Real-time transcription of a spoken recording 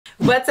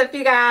What's up,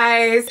 you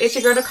guys? It's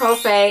your girl Nicole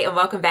Faye, and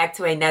welcome back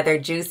to another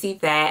juicy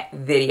fat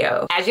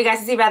video. As you guys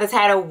can see by the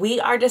title, we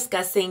are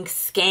discussing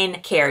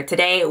skincare.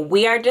 Today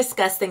we are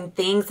discussing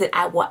things that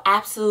I will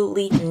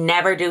absolutely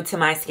never do to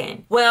my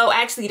skin. Well,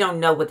 actually, you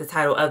don't know what the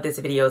title of this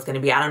video is going to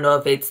be. I don't know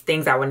if it's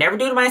things I would never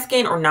do to my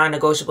skin or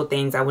non-negotiable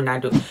things I would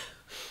not do.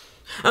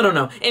 I don't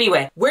know.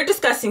 Anyway, we're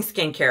discussing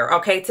skincare,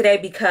 okay, today,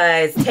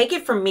 because take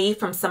it from me,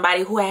 from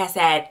somebody who has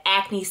had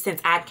acne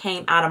since I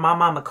came out of my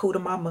mama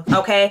cooter mama,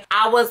 okay?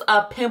 I was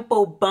a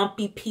pimple,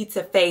 bumpy,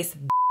 pizza face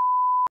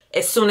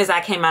as soon as I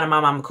came out of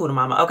my mama cooter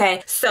mama,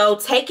 okay? So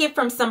take it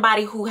from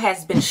somebody who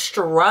has been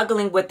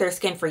struggling with their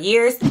skin for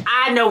years.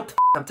 I know what the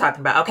I'm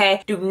talking about,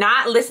 okay? Do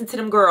not listen to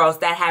them girls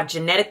that have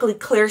genetically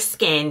clear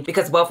skin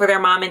because both of their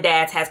mom and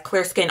dads has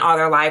clear skin all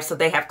their life, so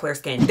they have clear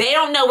skin. They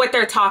don't know what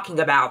they're talking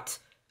about.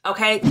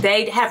 Okay,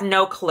 they have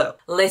no clue.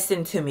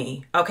 Listen to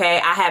me, okay?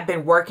 I have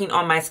been working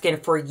on my skin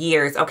for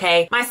years,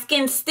 okay? My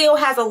skin still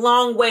has a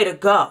long way to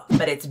go,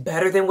 but it's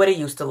better than what it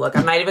used to look.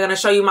 I'm not even gonna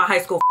show you my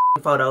high school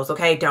photos,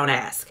 okay? Don't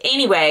ask.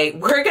 Anyway,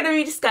 we're gonna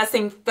be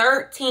discussing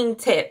 13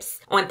 tips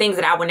on things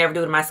that I would never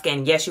do to my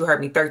skin. Yes, you heard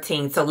me,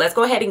 13. So let's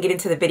go ahead and get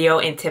into the video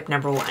and tip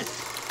number one.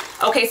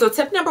 Okay, so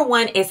tip number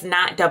one is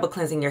not double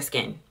cleansing your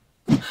skin.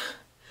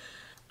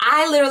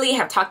 I literally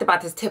have talked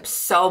about this tip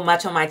so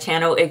much on my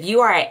channel. If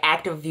you are an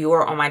active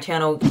viewer on my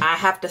channel, I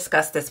have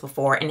discussed this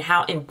before and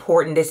how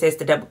important this is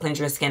to double cleanse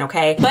your skin,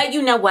 okay? But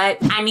you know what?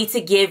 I need to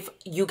give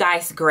you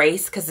guys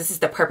grace because this is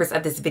the purpose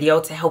of this video,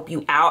 to help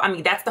you out. I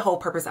mean, that's the whole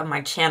purpose of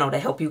my channel, to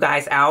help you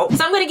guys out.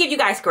 So I'm gonna give you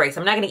guys grace.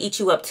 I'm not gonna eat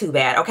you up too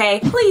bad, okay?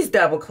 Please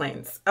double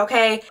cleanse,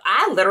 okay?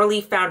 I literally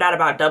found out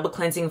about double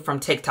cleansing from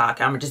TikTok.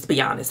 I'm gonna just be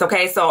honest,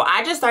 okay? So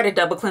I just started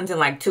double cleansing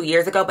like 2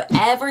 years ago, but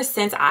ever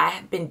since I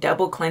have been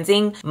double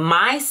cleansing,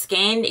 my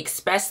skin,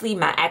 especially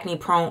my acne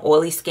prone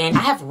oily skin, I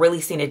have really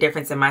seen a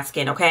difference in my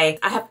skin, okay?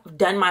 I have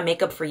done my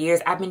makeup for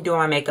years. I've been doing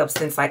my makeup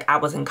since like I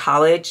was in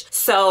college.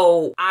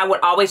 So I would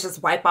always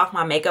just wipe off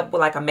my makeup with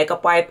like a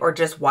makeup wipe, or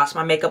just wash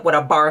my makeup with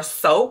a bar of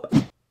soap.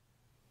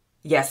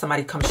 Yeah,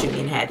 somebody come shoot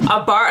me in the head.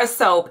 A bar of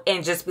soap,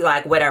 and just be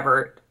like,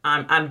 whatever,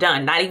 I'm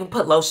done. Not even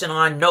put lotion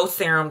on, no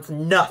serums,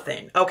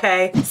 nothing,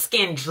 okay?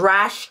 Skin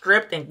dry,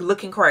 stripped, and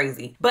looking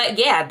crazy. But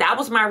yeah, that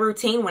was my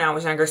routine when I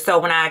was younger. So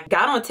when I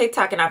got on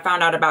TikTok and I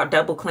found out about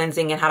double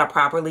cleansing and how to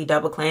properly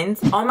double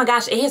cleanse, oh my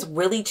gosh, it has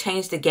really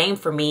changed the game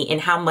for me in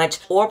how much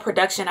oil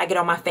production I get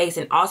on my face,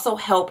 and also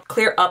help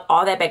clear up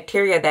all that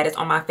bacteria that is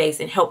on my face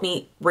and help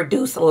me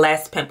reduce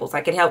less pimples.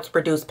 Like, it helps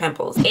reduce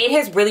pimples. It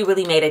has really,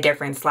 really made a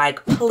difference.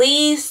 Like,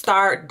 please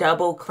start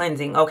double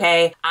cleansing,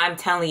 okay? I'm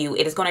telling you,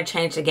 it is going to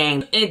change the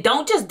game. And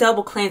don't just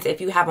double cleanse if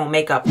you have on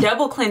makeup.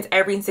 Double cleanse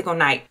every single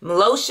night.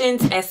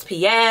 Lotions,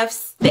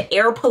 SPFs, the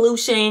air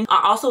pollution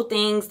are also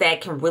things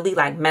that can really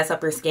like mess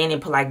up your skin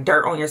and put like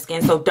dirt on your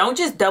skin. So don't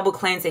just double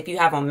cleanse if you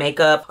have on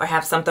makeup or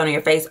have something on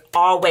your face.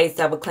 Always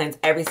double cleanse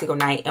every single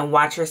night and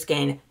watch your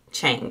skin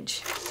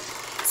change.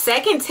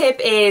 Second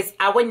tip is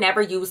I would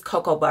never use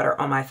cocoa butter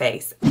on my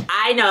face.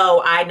 I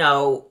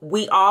know.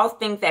 We all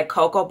think that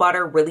cocoa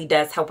butter really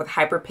does help with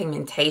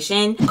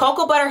hyperpigmentation.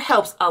 Cocoa butter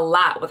helps a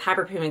lot with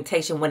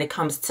hyperpigmentation when it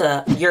comes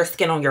to your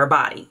skin on your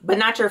body, but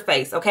not your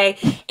face, okay?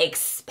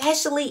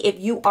 Especially if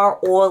you are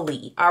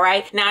oily, all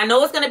right? Now, I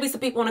know it's gonna be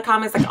some people in the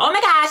comments like, oh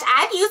my gosh,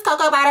 I've used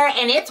cocoa butter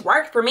and it's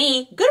worked for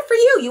me. Good for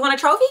you. You want a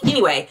trophy?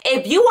 Anyway,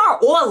 if you are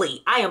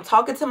oily, I am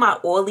talking to my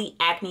oily,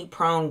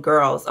 acne-prone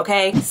girls,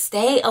 okay?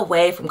 Stay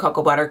away from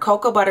cocoa butter.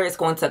 Cocoa butter is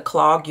going to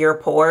clog your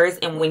pores,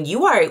 and when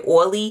you are an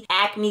oily,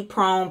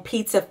 acne-prone,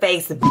 pizza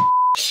face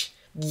bitch,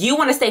 you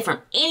want to stay from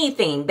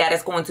anything that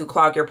is going to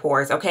clog your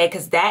pores, okay?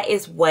 Because that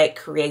is what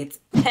creates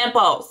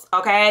pimples,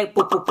 okay?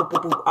 Boop, boop, boop,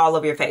 boop, boop, all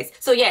over your face.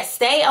 So yeah,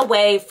 stay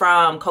away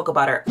from cocoa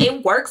butter.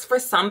 It works for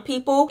some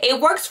people.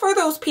 It works for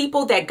those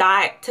people that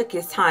God took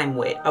his time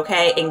with,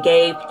 okay? And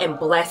gave and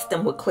blessed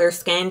them with clear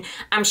skin.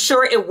 I'm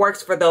sure it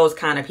works for those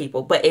kind of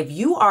people. But if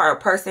you are a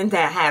person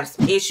that has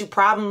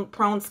problem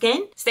prone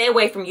skin, stay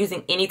away from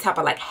using any type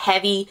of like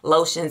heavy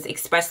lotions,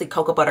 especially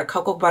cocoa butter.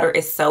 Cocoa butter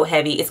is so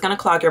heavy. It's going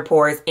to clog your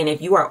pores. And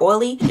if you are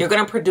oily, you're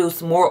going to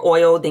produce more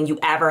oil than you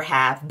ever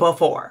have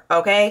before,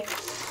 okay?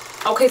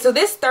 Okay, so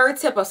this third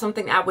tip of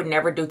something I would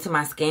never do to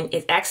my skin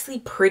is actually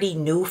pretty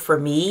new for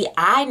me.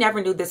 I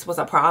never knew this was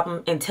a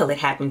problem until it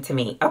happened to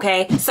me,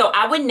 okay? So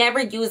I would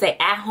never use an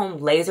at-home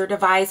laser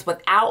device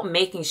without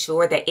making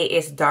sure that it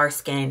is dark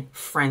skin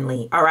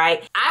friendly, all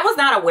right? I was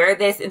not aware of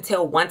this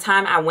until one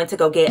time I went to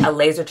go get a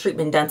laser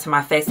treatment done to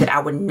my face that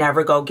I would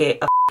never go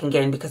get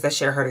again because that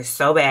shit hurted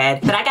so bad.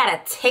 But I got a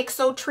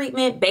Tixo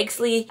treatment.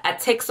 Basically, a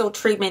Tixo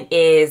treatment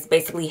is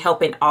basically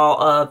helping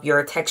all of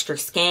your textured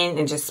skin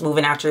and just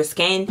smoothing out your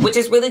skin, which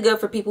is really good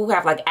for people who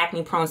have like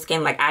acne prone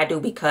skin like I do,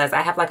 because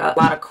I have like a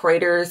lot of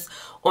craters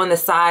on the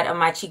side of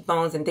my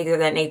cheekbones and things of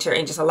that nature,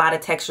 and just a lot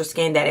of texture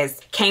skin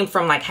that came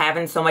from like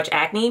having so much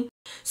acne.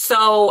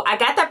 So I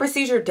got that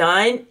procedure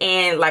done,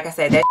 and like I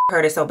said, that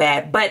hurted so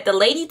bad. But the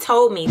lady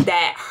told me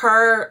that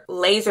her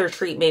laser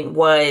treatment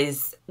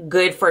was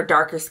good for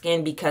darker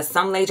skin, because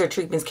some laser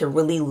treatments can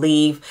really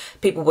leave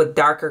people with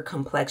darker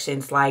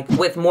complexions, like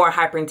with more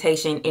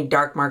hyperpigmentation and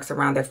dark marks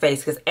around their face,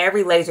 because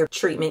every laser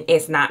treatment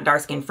is not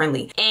dark skin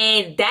friendly.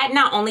 And that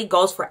not only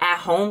goes for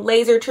at-home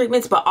laser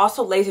treatments, but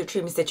also laser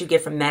treatments that you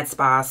get from med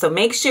spas. So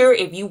make sure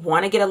if you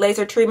want to get a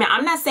laser treatment,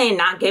 I'm not saying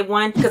not get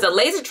one, because a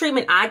laser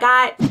treatment I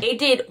got, it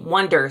did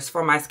wonders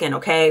for my skin,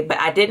 okay? But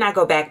I did not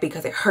go back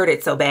because it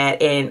hurted so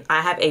bad, and I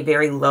have a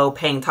very low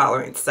pain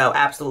tolerance, so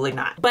absolutely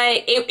not.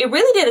 But it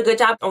really did a good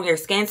job on your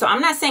skin. So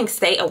I'm not saying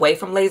stay away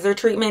from laser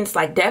treatments,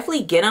 like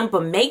definitely get them,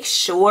 but make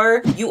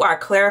sure you are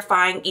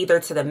clarifying either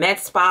to the med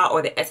spa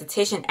or the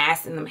esthetician,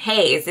 asking them,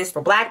 hey, is this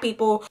for black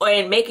people?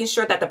 And making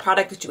sure that the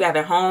product that you have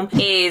at home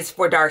is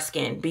for dark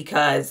skin,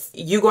 because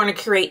you're going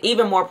to create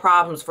even more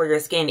problems for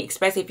your skin,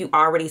 especially if you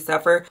already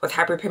suffer with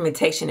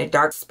hyperpigmentation and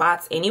dark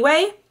spots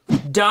anyway.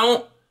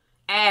 Don't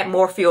add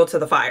more fuel to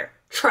the fire.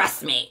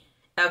 Trust me,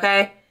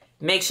 okay?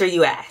 Make sure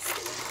you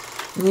ask.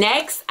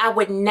 Next, I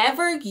would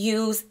never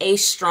use a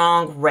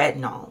strong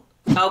retinol.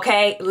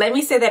 Okay, let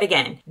me say that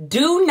again.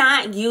 Do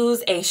not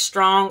use a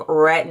strong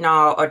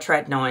retinol or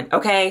tretinoin,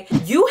 okay?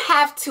 You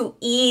have to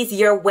ease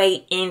your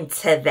way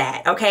into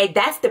that, okay?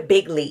 That's the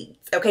big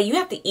leads, okay? You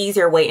have to ease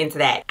your way into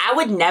that. I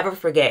would never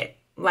forget.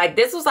 Like,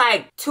 this was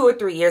like 2 or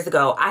 3 years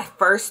ago. I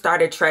first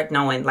started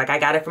tretinoin. Like, I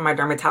got it from my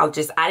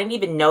dermatologist. I didn't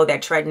even know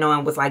that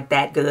tretinoin was like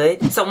that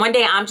good. So one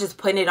day I'm just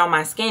putting it on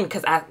my skin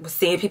because I was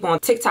seeing people on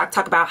TikTok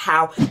talk about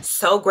how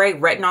so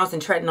great retinols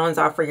and tretinoins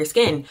are for your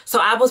skin. So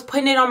I was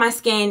putting it on my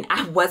skin.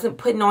 I wasn't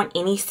putting on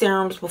any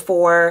serums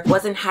before,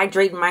 wasn't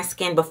hydrating my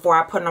skin before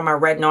I put on my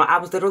retinol. I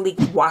was literally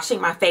washing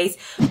my face,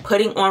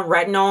 putting on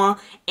retinol,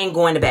 and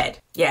going to bed.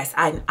 Yes,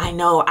 I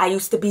know. I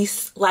used to be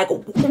like,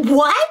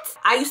 what?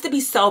 I used to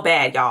be so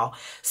bad, y'all.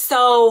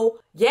 So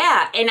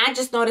yeah, and I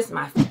just noticed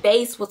my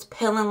face was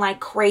peeling like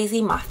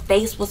crazy. My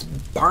face was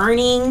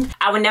burning.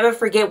 I would never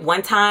forget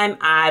one time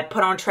I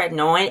put on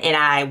tretinoin and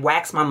I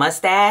waxed my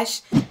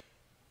mustache.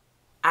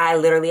 I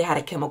literally had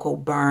a chemical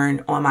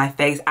burn on my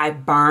face. I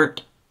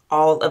burnt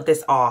all of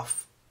this off.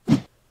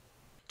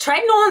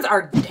 Tretinoins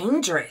are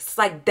dangerous.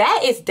 Like,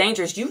 that is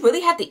dangerous. You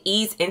really have to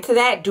ease into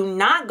that. Do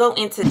not go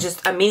into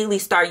just immediately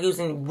start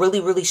using really,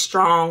 really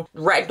strong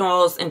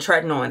retinols and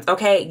tretinoins,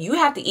 okay? You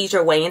have to ease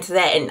your way into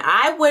that. And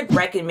I would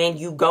recommend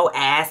you go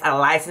ask a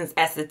licensed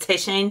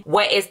esthetician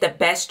what is the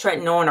best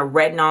tretinoin or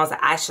retinols that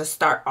I should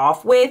start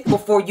off with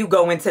before you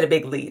go into the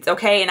big leads,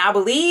 okay? And I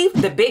believe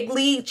the big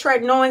lead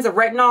tretinoins or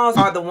retinols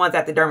are the ones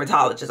at the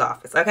dermatologist's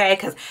office, okay?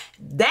 Because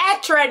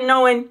that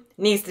tretinoin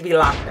needs to be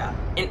locked up.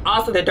 And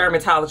also the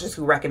dermatologist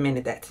who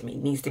recommended that to me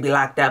needs to be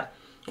locked up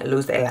and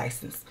lose their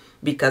license,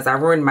 because I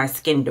ruined my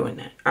skin doing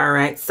that. All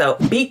right, so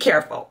be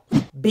careful.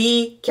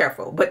 Be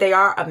careful. But they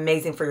are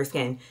amazing for your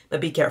skin, but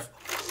be careful.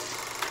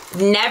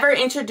 Never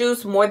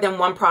introduce more than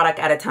one product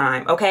at a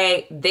time,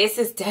 okay? This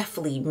has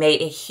definitely made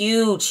a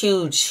huge,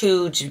 huge,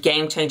 huge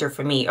game changer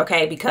for me,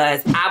 okay?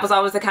 Because I was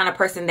always the kind of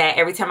person that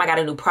every time I got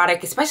a new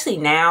product, especially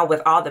now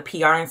with all the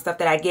PR and stuff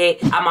that I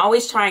get, I'm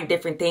always trying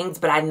different things.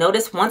 But I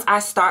noticed once I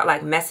start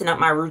like messing up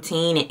my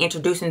routine and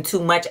introducing too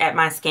much at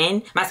my skin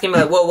be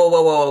like, whoa, whoa,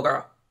 whoa, whoa,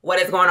 girl.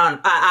 What is going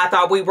on? I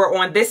thought we were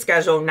on this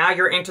schedule. Now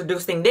you're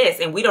introducing this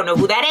and we don't know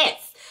who that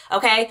is.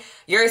 Okay,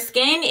 your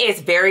skin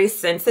is very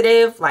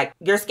sensitive. Like,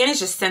 your skin is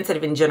just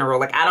sensitive in general.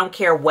 Like, I don't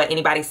care what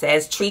anybody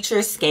says. Treat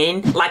your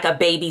skin like a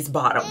baby's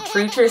bottom.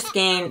 Treat your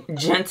skin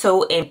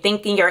gentle and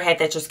think in your head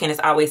that your skin is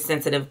always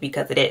sensitive,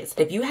 because it is.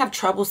 If you have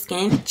troubled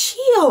skin,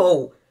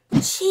 chill.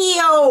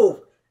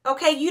 Chill.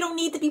 Okay, you don't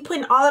need to be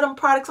putting all of them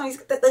products on your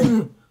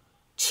skin.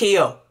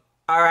 Chill.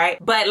 All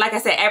right. But like I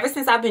said, ever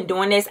since I've been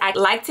doing this, I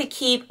like to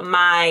keep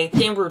my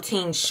skin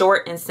routine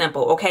short and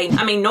simple. Okay.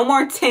 I mean, no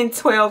more 10,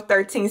 12,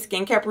 13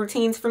 skincare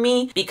routines for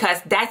me,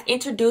 because that's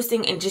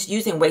introducing and just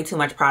using way too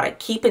much product.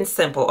 Keep it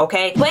simple.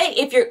 Okay. But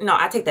if you're, no,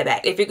 I take that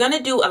back. If you're going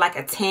to do like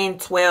a 10,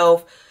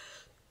 12,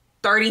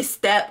 30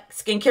 step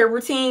skincare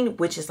routine,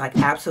 which is like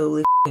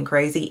absolutely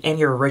crazy, and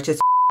you're rich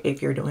as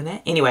if you're doing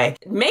that. Anyway,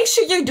 make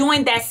sure you're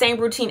doing that same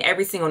routine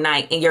every single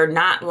night, and you're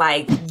not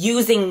like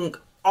using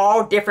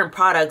all different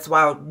products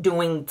while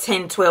doing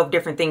 10, 12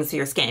 different things to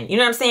your skin. You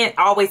know what I'm saying?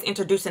 Always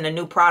introducing a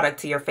new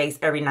product to your face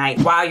every night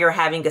while you're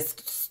having a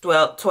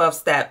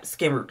 12-step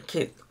skin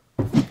routine.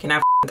 Can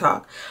I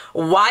talk?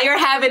 While you're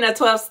having a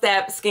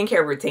 12-step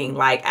skincare routine.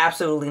 Like,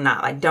 absolutely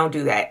not. Like, don't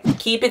do that.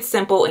 Keep it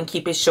simple and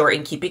keep it short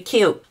and keep it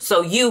cute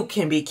so you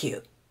can be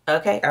cute.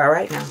 Okay? All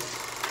right now.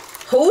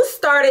 Who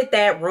started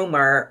that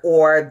rumor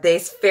or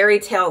this fairy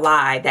tale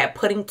lie that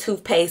putting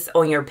toothpaste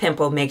on your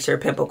pimple makes your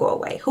pimple go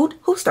away?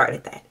 Who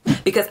started that?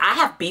 Because I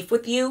have beef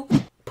with you.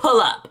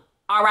 Pull up.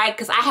 All right,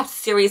 because I have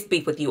serious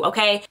beef with you,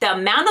 okay? The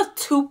amount of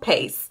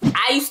toothpaste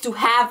I used to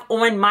have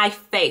on my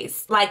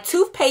face, like,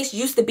 toothpaste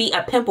used to be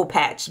a pimple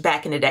patch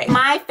back in the day.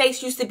 My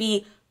face used to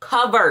be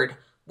covered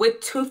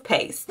with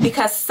toothpaste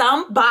because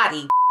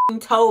somebody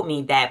told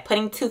me that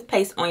putting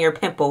toothpaste on your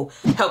pimple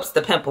helps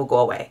the pimple go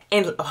away.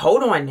 And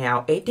hold on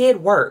now, it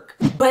did work,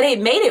 but it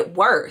made it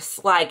worse.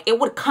 Like, it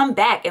would come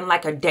back in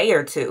like a day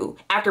or two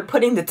after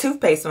putting the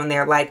toothpaste on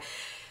there. Like,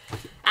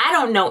 I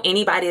don't know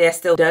anybody that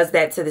still does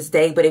that to this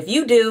day, but if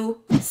you do,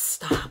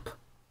 stop.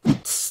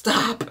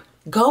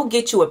 Go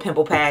get you a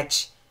pimple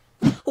patch.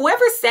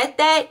 Whoever said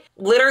that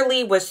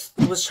literally was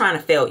trying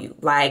to fail you.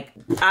 Like,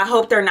 I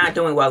hope they're not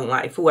doing well in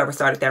life, whoever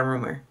started that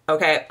rumor.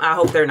 Okay, I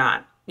hope they're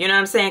not. You know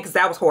what I'm saying? Because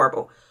that was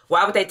horrible.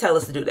 Why would they tell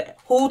us to do that?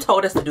 Who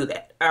told us to do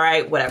that? All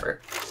right,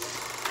 whatever.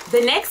 The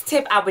next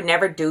tip I would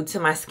never do to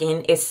my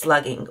skin is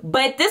slugging.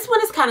 But this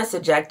one is kind of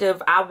subjective.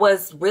 I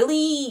was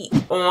really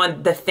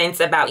on the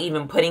fence about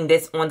even putting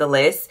this on the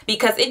list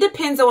because it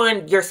depends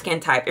on your skin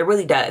type. It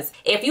really does.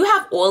 If you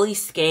have oily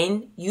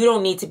skin, you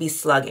don't need to be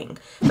slugging.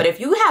 But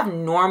if you have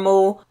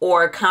normal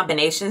or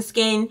combination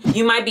skin,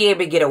 you might be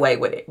able to get away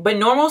with it. But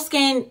normal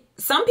skin,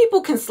 some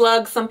people can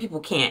slug, some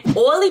people can't.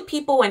 Oily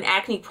people and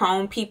acne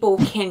prone people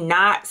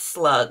cannot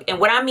slug. And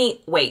what I mean,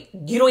 wait,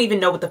 you don't even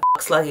know what the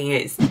fuck slugging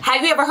is.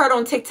 Have you ever heard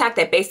on TikTok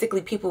that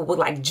basically people would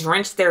like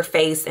drench their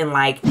face in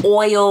like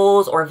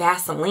oils or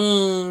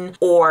Vaseline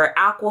or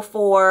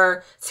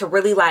Aquaphor to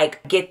really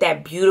like get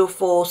that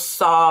beautiful,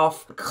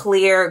 soft,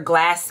 clear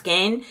glass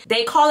skin?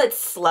 They call it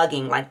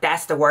slugging. Like,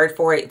 that's the word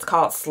for it. It's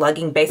called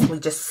slugging. Basically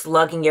just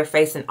slugging your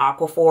face in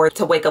Aquaphor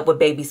to wake up with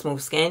baby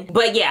smooth skin.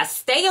 But yeah,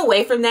 stay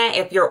away from that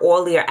if you're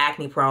oily or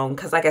acne prone,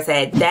 because like I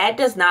said, that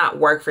does not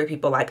work for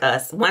people like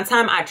us. One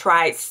time I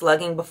tried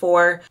slugging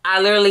before, I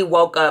literally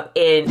woke up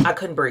and I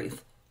couldn't breathe.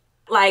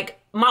 Like,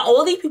 my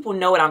oily people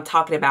know what I'm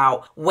talking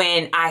about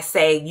when I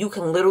say you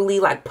can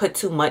literally like put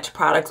too much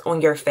products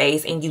on your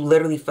face and you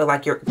literally feel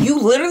like you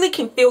literally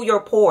can feel your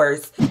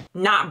pores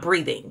not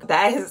breathing.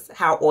 That is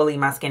how oily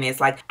my skin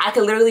is. Like, I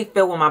can literally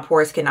feel when my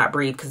pores cannot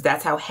breathe because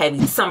that's how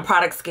heavy some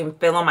products can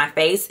feel on my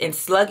face, and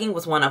slugging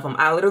was one of them.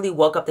 I literally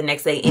woke up the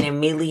next day and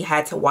immediately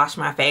had to wash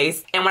my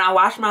face. And when I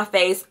washed my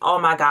face, oh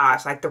my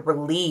gosh, like the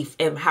relief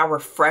and how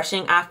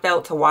refreshing I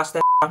felt to wash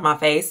that off my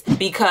face,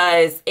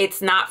 because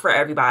it's not for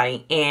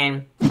everybody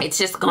and it's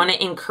just gonna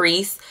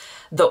increase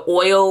the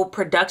oil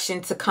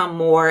production to come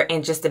more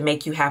and just to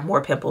make you have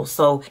more pimples.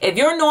 So if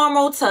you're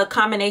normal to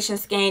combination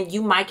skin,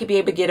 you might be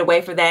able to get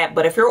away for that.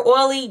 But if you're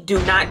oily,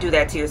 do not do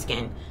that to your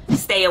skin.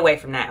 Stay away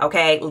from that,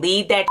 okay?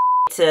 Leave that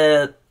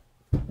to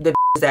the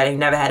that ain't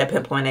never had a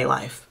pimple in their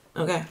life,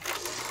 okay?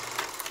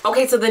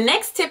 Okay, so the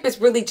next tip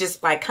is really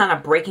just like kind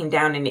of breaking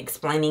down and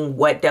explaining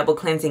what double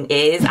cleansing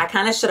is. I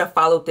kind of should have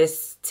followed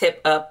this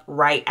tip up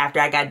right after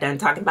I got done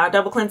talking about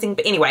double cleansing.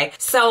 But anyway,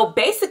 so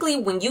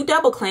basically when you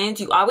double cleanse,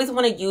 you always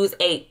want to use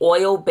a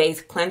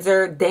oil-based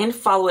cleanser, then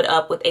follow it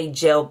up with a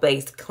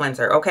gel-based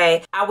cleanser,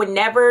 okay? I would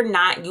never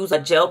not use a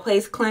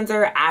gel-based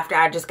cleanser after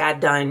I just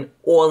got done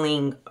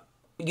oiling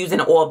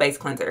using an oil-based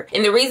cleanser.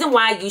 And the reason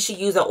why you should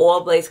use an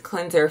oil-based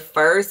cleanser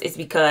first is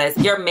because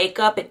your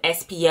makeup and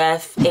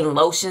SPF and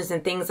lotions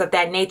and things of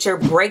that nature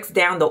breaks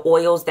down the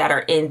oils that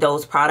are in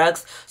those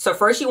products. So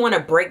first you want to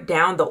break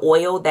down the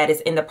oil that is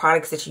in the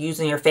products that you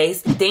use in your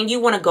face. Then you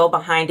want to go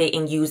behind it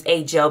and use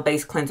a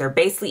gel-based cleanser.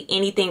 Basically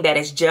anything that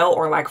is gel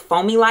or like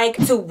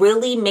foamy-like, to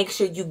really make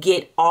sure you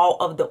get all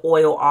of the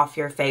oil off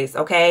your face,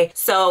 okay?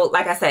 So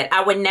like I said,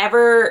 I would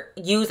never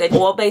use an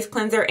oil-based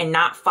cleanser and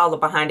not follow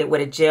behind it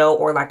with a gel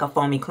or like a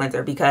foamy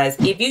cleanser, because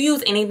if you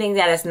use anything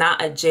that is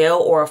not a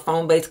gel or a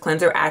foam-based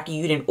cleanser after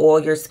you didn't oil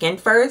your skin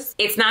first,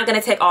 it's not going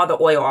to take all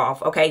the oil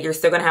off, okay? You're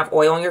still going to have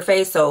oil on your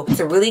face. So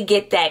to really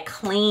get that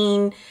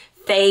clean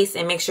face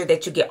and make sure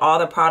that you get all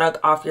the product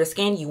off your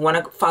skin, you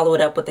want to follow it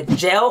up with a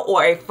gel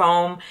or a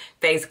foam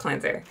face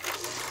cleanser.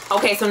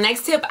 Okay, so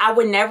next tip, I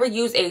would never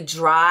use a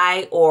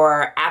dry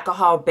or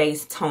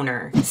alcohol-based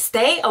toner.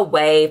 Stay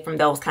away from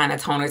those kind of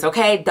toners,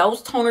 okay?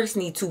 Those toners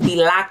need to be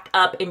locked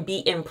up and be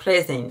in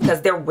prison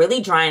because they're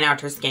really drying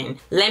out your skin.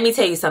 Let me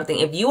tell you something.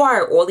 If you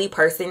are an oily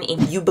person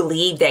and you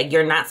believe that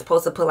you're not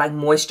supposed to put like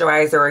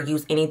moisturizer or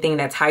use anything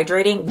that's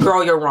hydrating,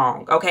 girl, you're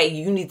wrong, okay?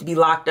 You need to be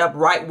locked up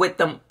right with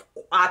them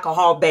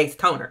alcohol-based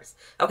toners,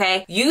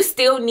 okay? You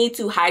still need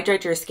to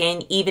hydrate your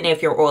skin even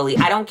if you're oily.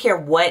 I don't care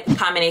what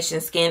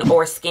combination skin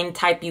or skin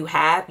type you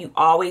have, you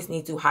always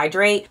need to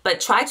hydrate,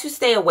 but try to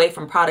stay away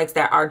from products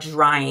that are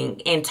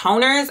drying. And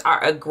toners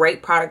are a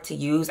great product to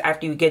use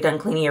after you get done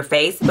cleaning your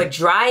face, but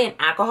dry and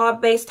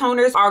alcohol-based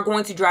toners are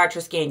going to dry out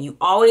your skin. You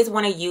always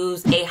want to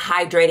use a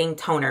hydrating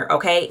toner,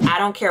 okay? I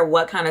don't care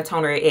what kind of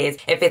toner it is.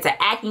 If it's an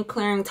acne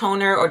clearing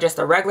toner or just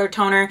a regular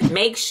toner,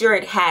 make sure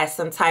it has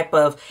some type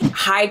of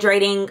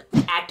hydrating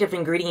active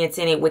ingredients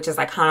in it, which is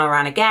like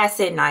hyaluronic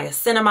acid,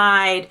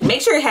 niacinamide.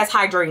 Make sure it has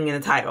hydrating in the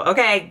title,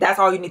 okay? That's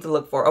all you need to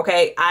look for,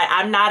 okay?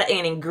 I'm not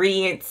an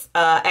ingredients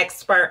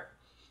expert,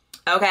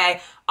 okay?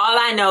 All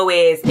I know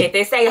is if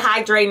they say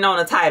hydrating on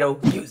the title,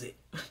 use it.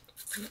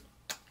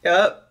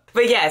 Yep.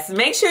 But yes,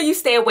 make sure you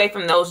stay away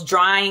from those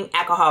drying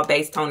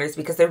alcohol-based toners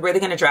because they're really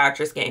gonna dry out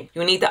your skin.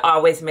 You need to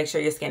always make sure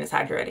your skin is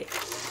hydrated.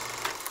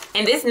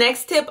 And this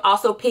next tip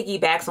also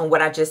piggybacks on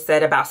what I just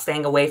said about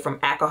staying away from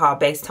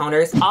alcohol-based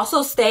toners.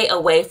 Also stay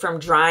away from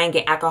drying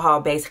and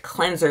alcohol-based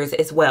cleansers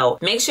as well.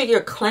 Make sure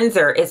your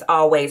cleanser is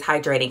always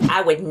hydrating.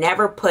 I would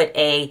never put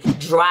a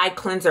dry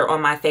cleanser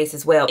on my face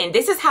as well. And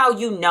this is how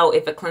you know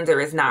if a cleanser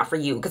is not for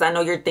you, because I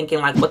know you're thinking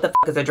like, what the f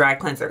is a dry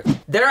cleanser?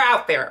 They're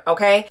out there,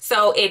 okay?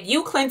 So if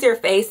you cleanse your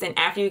face and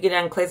after you get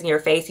done cleansing your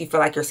face, you feel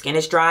like your skin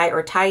is dry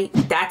or tight,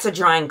 that's a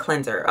drying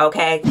cleanser,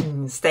 okay?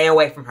 Stay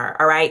away from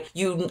her, all right?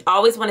 You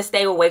always want to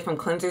stay away from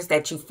cleansers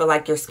that you feel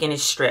like your skin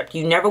is stripped.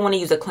 You never want to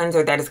use a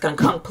cleanser that is going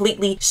to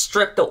completely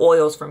strip the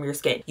oils from your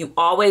skin. You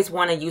always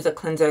want to use a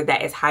cleanser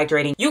that is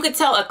hydrating. You could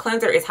tell a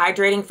cleanser is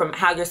hydrating from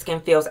how your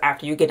skin feels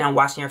after you get done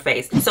washing your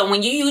face. So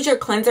when you use your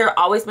cleanser,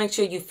 always make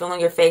sure you feel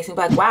on your face and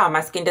be like, wow,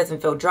 my skin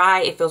doesn't feel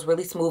dry. It feels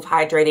really smooth,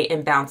 hydrated,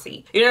 and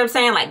bouncy. You know what I'm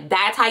saying? Like,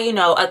 that's how you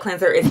know a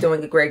cleanser is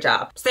doing a great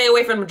job. Stay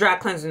away from dry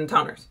cleansers and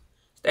toners.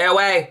 Stay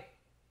away.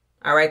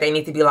 All right, they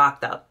need to be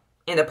locked up.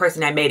 And the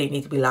person that made it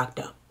needs to be locked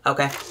up,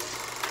 okay?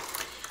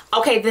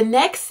 Okay, the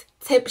next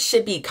tip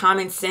should be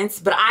common sense,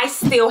 but I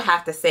still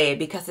have to say it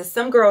because there's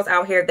some girls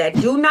out here that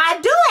do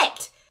not do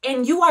it.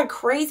 And you are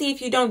crazy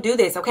if you don't do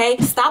this, okay?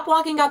 Stop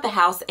walking out the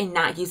house and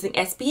not using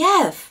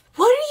SPF.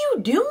 What are you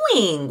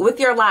doing with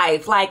your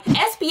life? Like,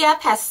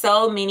 SPF has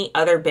so many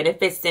other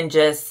benefits than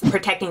just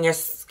protecting your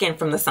skin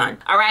from the sun,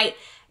 all right?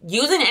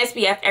 Using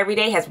SPF every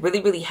day has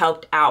really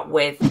helped out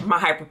with my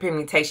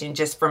hyperpigmentation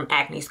just from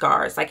acne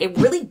scars. Like, it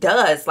really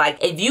does.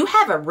 Like, if you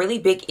have a really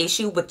big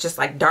issue with just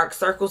like dark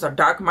circles or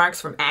dark marks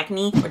from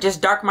acne or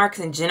just dark marks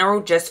in general,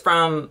 just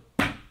from,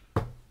 I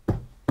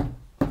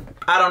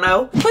don't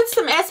know, put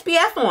some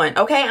SPF on,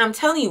 okay? I'm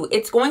telling you,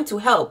 it's going to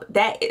help.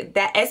 That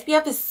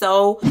SPF is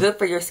so good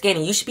for your skin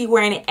and you should be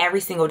wearing it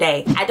every single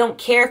day. I don't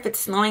care if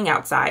it's snowing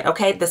outside,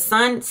 okay? The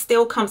sun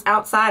still comes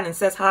outside and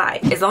says hi.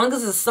 As long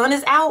as the sun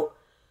is out,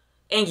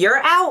 and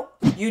you're out,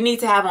 you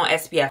need to have on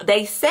SPF.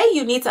 They say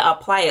you need to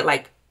apply it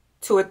like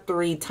 2 or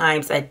 3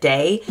 times a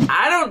day.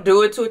 I don't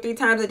do it 2 or 3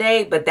 times a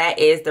day, but that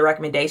is the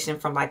recommendation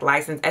from like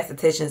licensed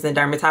estheticians and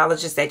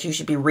dermatologists that you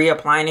should be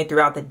reapplying it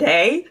throughout the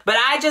day. But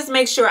I just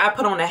make sure I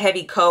put on a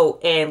heavy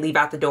coat and leave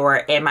out the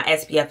door, and my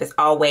SPF is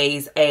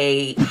always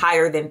a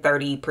higher than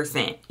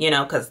 30%, you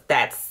know, because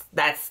that's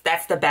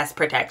the best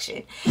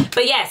protection.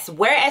 But yes,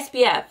 wear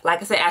SPF.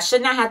 Like I said, I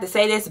should not have to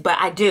say this, but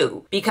I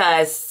do,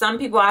 because some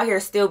people out here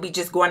still be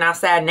just going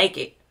outside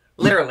naked,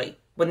 literally,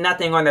 with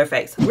nothing on their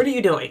face. What are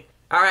you doing?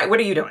 All right, what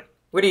are you doing?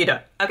 What are you doing?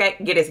 Okay,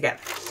 get it together.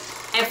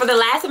 And for the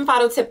last and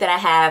final tip that I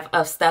have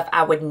of stuff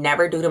I would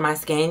never do to my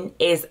skin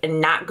is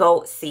not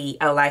go see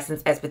a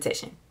licensed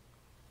esthetician.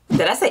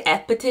 Did I say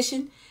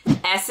esthetician?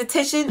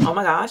 Esthetician? Oh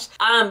my gosh.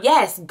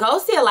 Yes, go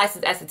see a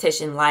licensed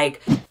esthetician.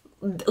 Like,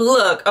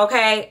 look,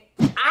 okay,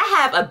 I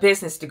have a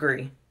business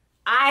degree.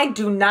 I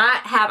do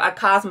not have a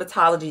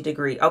cosmetology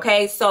degree,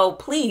 okay? So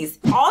please,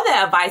 all the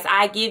advice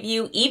I give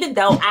you, even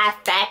though I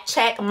fact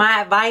check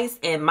my advice,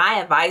 and my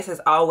advice is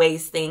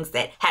always things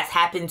that has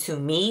happened to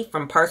me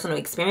from personal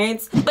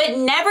experience, but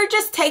never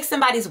just take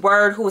somebody's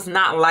word who is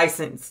not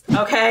licensed,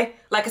 okay?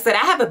 Like I said,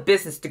 I have a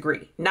business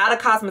degree, not a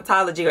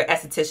cosmetology or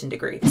esthetician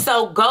degree.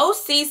 So go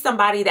see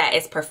somebody that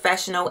is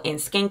professional in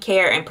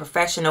skincare and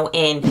professional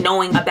in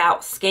knowing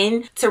about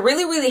skin to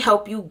really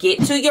help you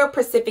get to your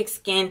specific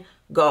skin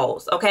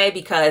goals, okay?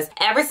 Because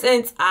ever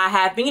since I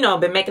have been,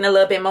 been making a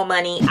little bit more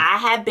money, I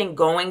have been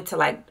going to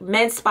like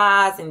med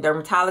spas and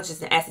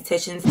dermatologists and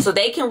estheticians so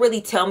they can really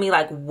tell me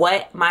like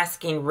what my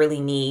skin really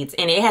needs.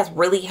 And it has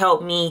really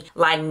helped me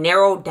like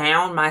narrow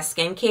down my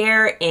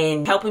skincare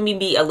and helping me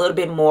be a little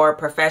bit more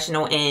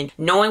professional in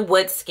knowing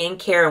what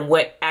skincare and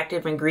what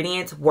active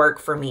ingredients work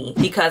for me,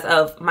 because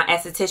of my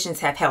estheticians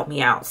have helped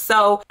me out.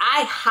 So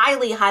I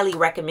highly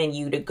recommend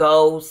you to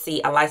go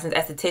see a licensed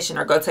esthetician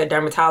or go to a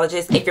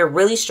dermatologist if you're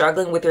really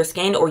struggling with your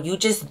skin or you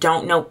just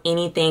don't know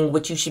anything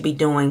what you should be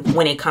doing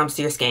when it comes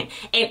to your skin.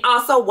 And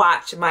also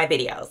watch my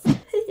videos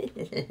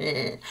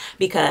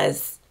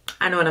because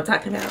I know what I'm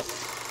talking about.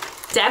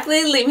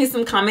 Definitely leave me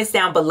some comments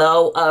down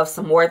below of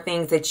some more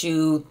things that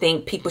you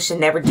think people should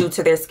never do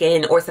to their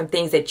skin, or some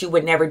things that you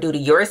would never do to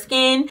your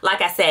skin.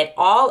 Like I said,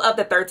 all of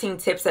the 13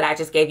 tips that I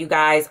just gave you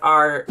guys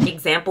are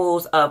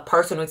examples of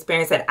personal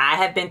experience that I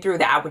have been through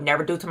that I would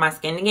never do to my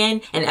skin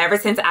again. And ever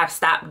since I've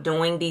stopped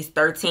doing these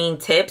 13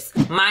 tips,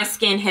 my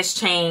skin has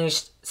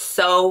changed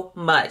so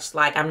much.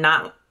 Like,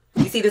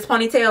 you see this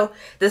ponytail?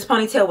 This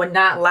ponytail would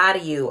not lie to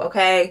you,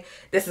 okay?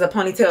 This is a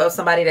ponytail of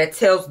somebody that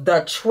tells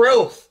the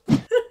truth.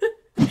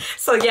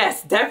 So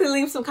yes,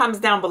 definitely leave some comments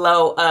down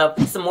below of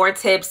some more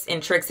tips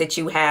and tricks that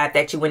you have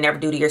that you would never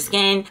do to your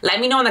skin. Let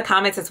me know in the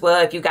comments as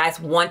well if you guys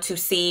want to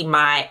see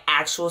my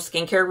actual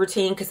skincare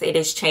routine, because it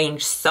has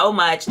changed so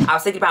much. I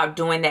was thinking about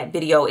doing that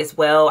video as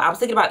well. I was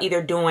thinking about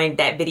either doing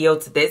that video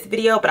to this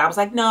video, but I was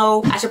like,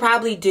 no, I should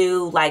probably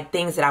do like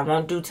things that I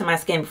won't do to my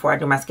skin before I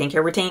do my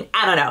skincare routine.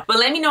 I don't know. But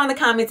let me know in the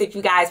comments if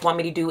you guys want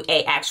me to do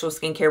a actual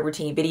skincare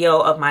routine video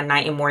of my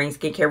night and morning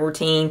skincare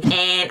routine.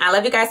 And I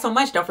love you guys so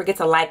much. Don't forget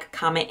to like,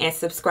 comment, and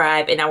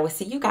subscribe. And I will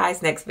see you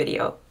guys next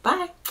video.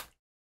 Bye.